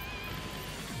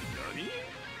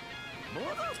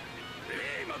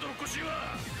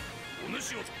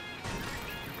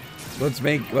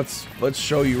 Let's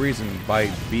show you reason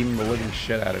by beating the living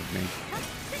shit out of me.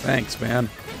 Thanks, man.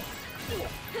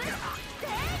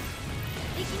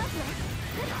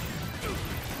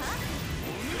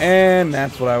 And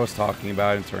that's what I was talking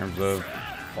about in terms of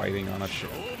fighting on a ship.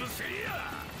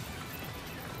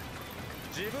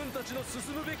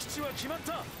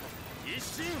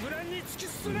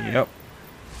 Yep.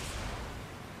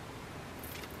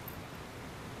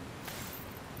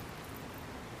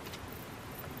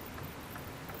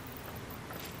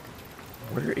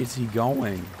 Where is he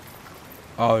going?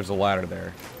 Oh, there's a ladder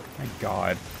there. Thank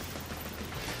God.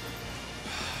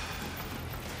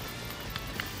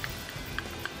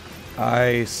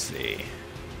 I see.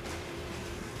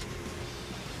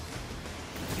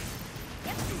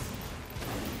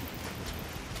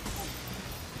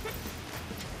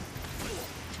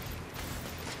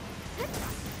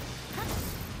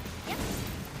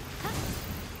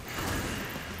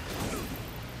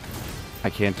 I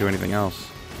can't do anything else.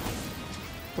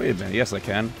 Wait a minute, yes I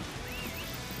can.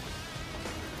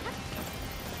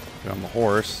 Get on the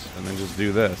horse, and then just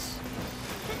do this.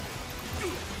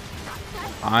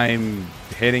 I'm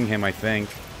hitting him, I think.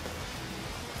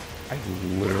 I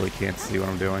literally can't see what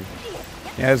I'm doing.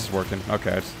 Yeah, this is working.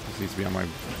 Okay, this needs to be on my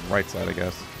right side, I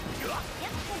guess.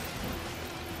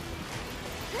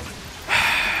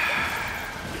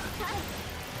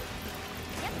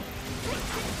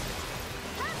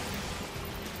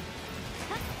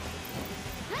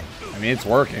 I mean, it's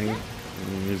working.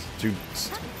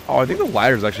 Oh, I think the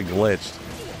ladder's actually glitched.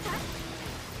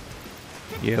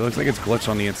 Yeah, it looks like it's glitched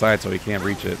on the inside, so he can't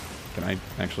reach it. Can I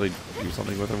actually do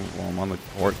something with him while I'm on the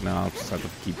horse? No, I'll just have to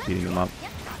keep beating him up.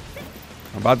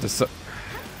 I'm about to...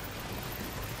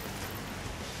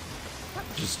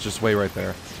 Just wait right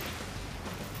there.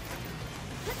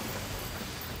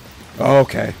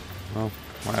 Okay. Well,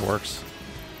 that works.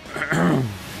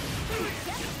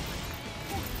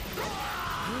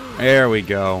 There we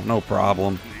go. No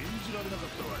problem.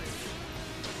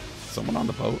 Someone on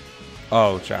the boat?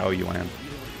 Oh, Xiao Yuan.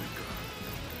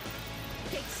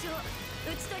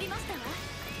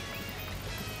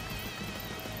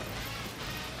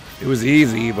 It was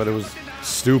easy, but it was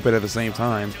stupid at the same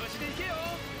time.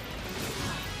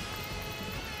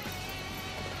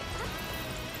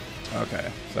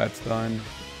 Okay, so that's done.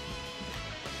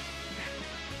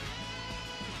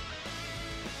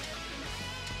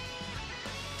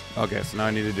 Okay, so now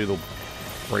I need to do the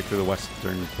break through the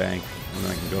western bank, and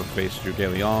then I can go face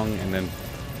Zhuge Liang, and then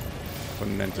put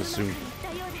an end to Sun.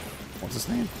 What's his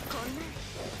name?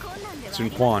 Sun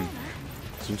Quan.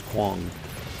 Sun Quan.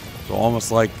 So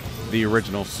almost like the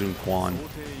original Sun Quan,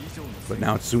 but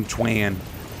now it's Sun Quan.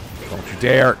 Don't you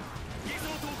dare!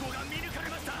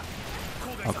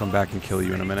 I'll come back and kill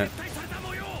you in a minute.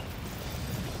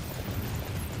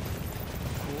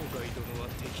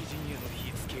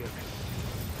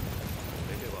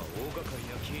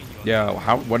 Yeah,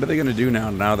 what are they gonna do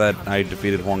now that I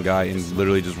defeated one guy and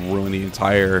literally just ruined the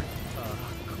entire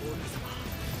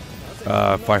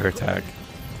fire attack?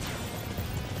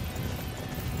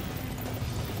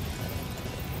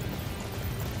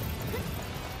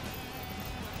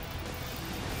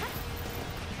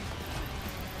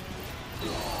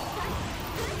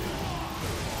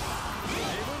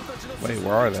 Wait,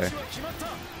 where are they?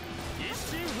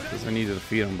 Because I need to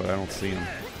defeat them, but I don't see them.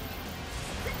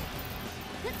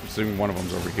 I'm assuming one of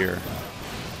them's over here.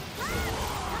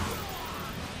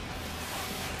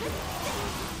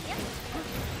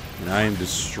 And I am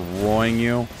destroying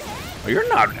you. Oh, you're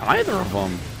not either of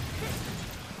them.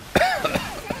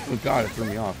 Oh God, it threw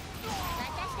me off.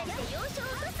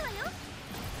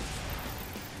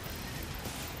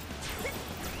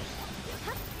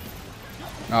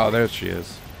 Oh, there she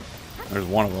is. There's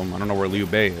one of them. I don't know where Liu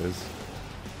Bei is.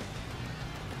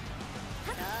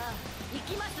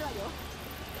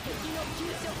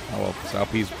 Oh well, Cao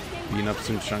Pi's beating up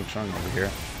Xin Xianying over here.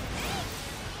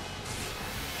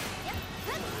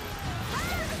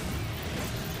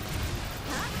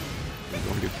 I'm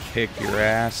going to kick your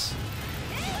ass.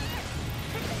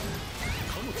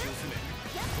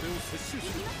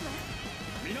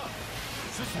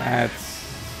 That's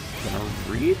gonna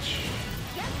reach?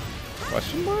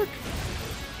 Question mark?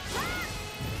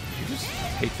 Did you just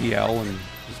take the L and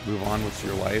just move on with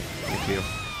your life? Thank you.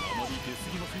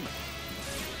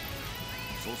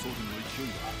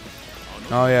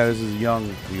 Oh yeah, this is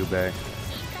young Liu Bei.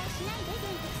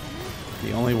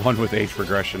 The only one with age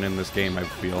progression in this game, I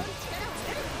feel.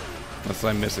 Unless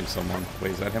I'm missing someone.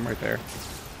 Wait, is that him right there?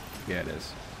 Yeah, it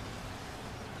is.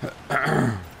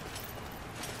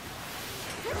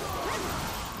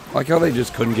 Like how they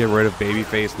just couldn't get rid of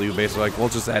Babyface, Liu basically like, we'll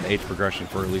just add age progression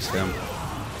for at least him.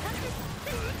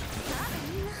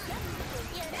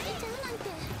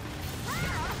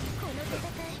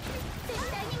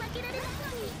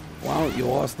 Wow, you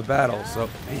lost the battle, so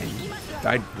man, you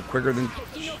died quicker than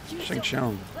Xin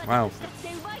Xianying. Wow.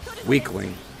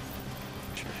 Weakling.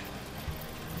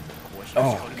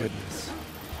 Oh, goodness.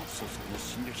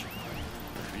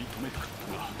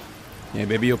 Yeah,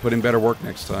 maybe you'll put in better work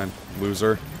next time,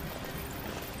 loser.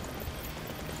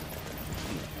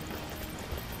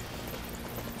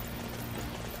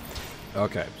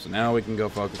 Okay, so now we can go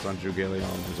focus on Zhuge Liang,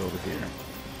 who's over here.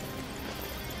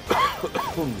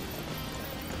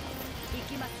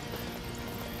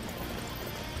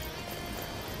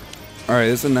 Alright,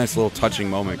 this is a nice little touching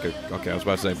moment. Okay, I was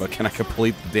about to say, but can I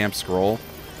complete the damn scroll?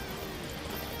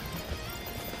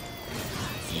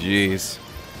 Jeez.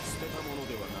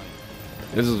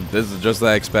 This is just as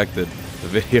I expected. The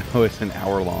video is an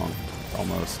hour long,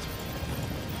 almost.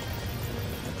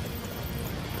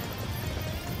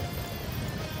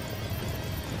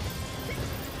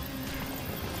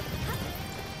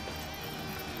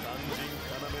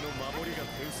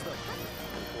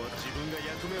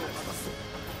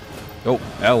 Oh,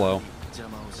 hello.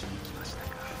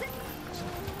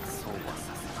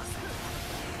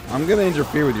 I'm gonna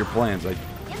interfere with your plans. Like,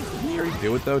 didn't he already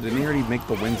do it though? Didn't he already make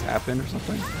the winds happen or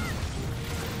something?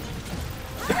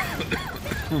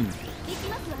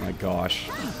 My gosh.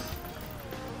 I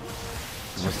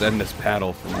must end this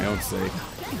battle for my own sake.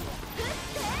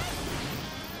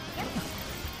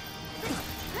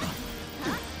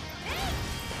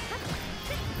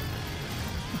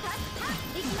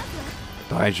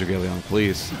 Die, Zhuge Liang,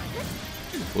 please.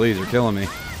 Please, you're killing me.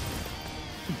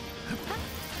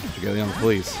 Zhuge Liang,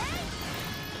 please.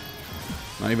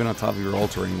 Not even on top of your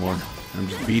altar anymore. I'm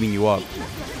just beating you up.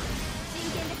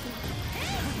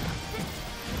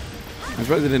 I'm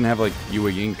surprised they didn't have like Yue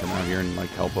Ying come out here and like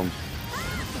help him.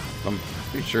 I'm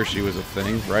pretty sure she was a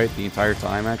thing, right? The entire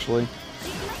time, actually.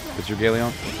 With Zhuge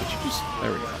Liang.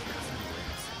 There we go.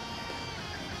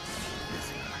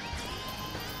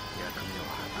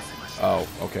 Oh,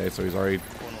 okay, so he's already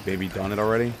maybe done it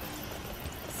already?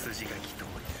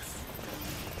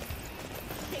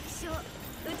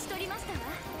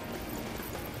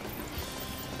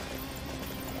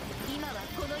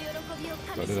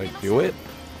 So did I do it?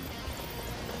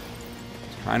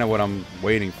 It's kind of what I'm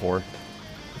waiting for.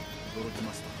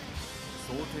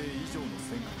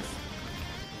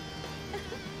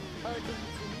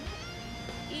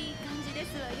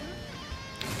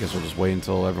 I guess we'll just wait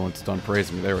until everyone's done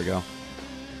praising me. There we go.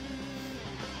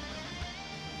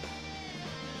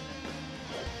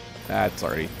 That's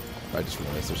already... I just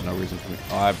realized there's no reason for me...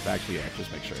 Oh, I've actually... Yeah,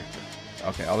 just make sure.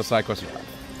 Okay, all the side quests are done.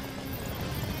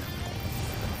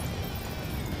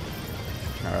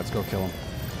 Alright, let's go kill him.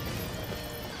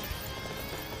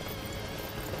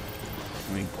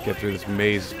 Let me get through this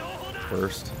maze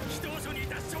first.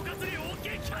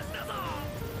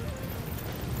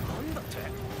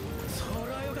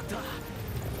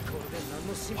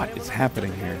 What is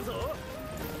happening here?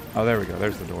 Oh, there we go.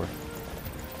 There's the door.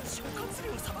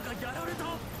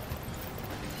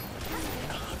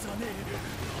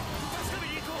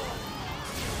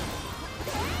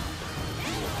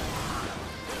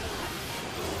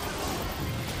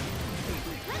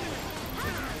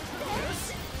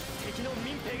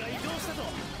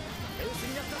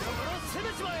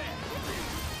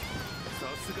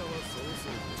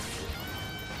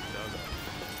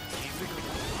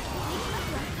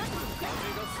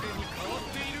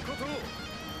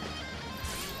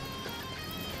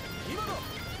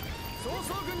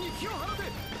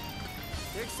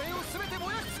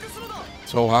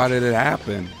 So how did it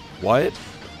happen? What?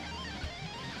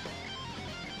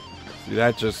 See,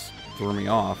 that just threw me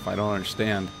off. I don't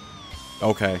understand.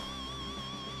 Okay.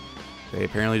 They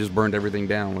apparently just burned everything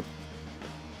down with...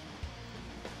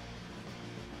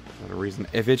 Is that a reason?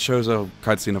 If it shows a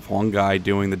cutscene of one guy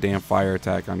doing the damn fire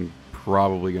attack, I'm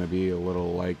probably going to be a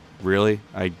little like, really?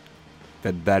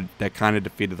 That kind of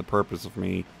defeated the purpose of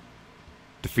me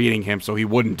defeating him so he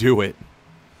wouldn't do it.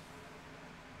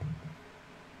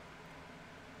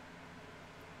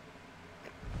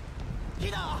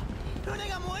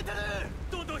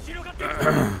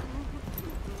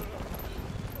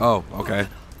 Oh, okay.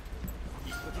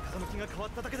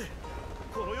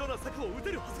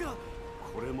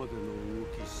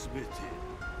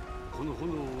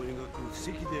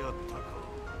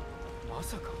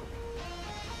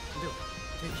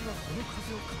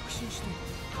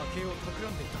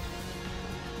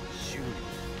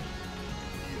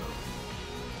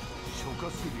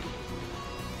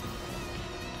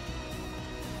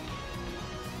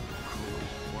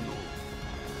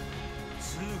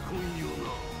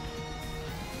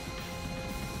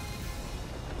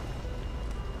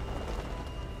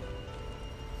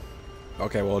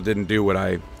 Okay, well, it didn't do what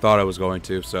I thought I was going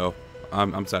to, so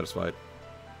I'm satisfied.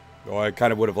 Well, I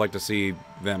kind of would have liked to see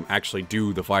them actually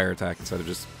do the fire attack instead of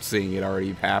just seeing it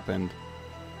already happened.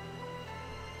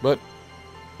 But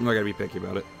I'm not gonna be picky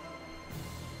about it.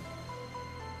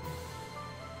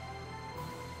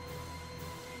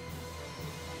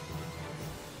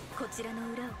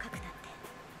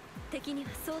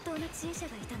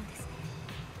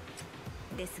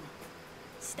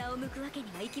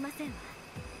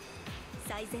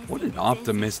 What an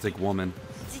optimistic woman.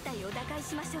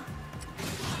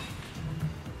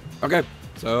 Okay,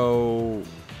 so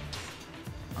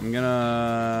I'm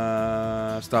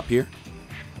gonna stop here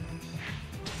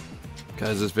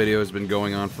because this video has been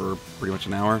going on for pretty much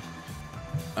an hour.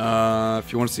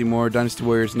 If you want to see more Dynasty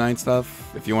Warriors 9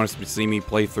 stuff, if you want to see me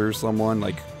play through someone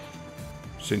like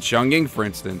Xin Xianying, for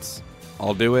instance,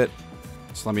 I'll do it.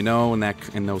 Just let me know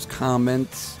in those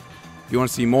comments. If you want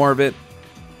to see more of it,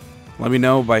 let me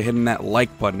know by hitting that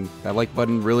like button. That like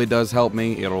button really does help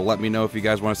me. It'll let me know if you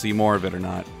guys want to see more of it or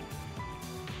not.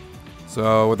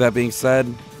 So with that being said,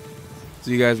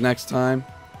 see you guys next time.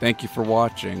 Thank you for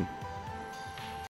watching.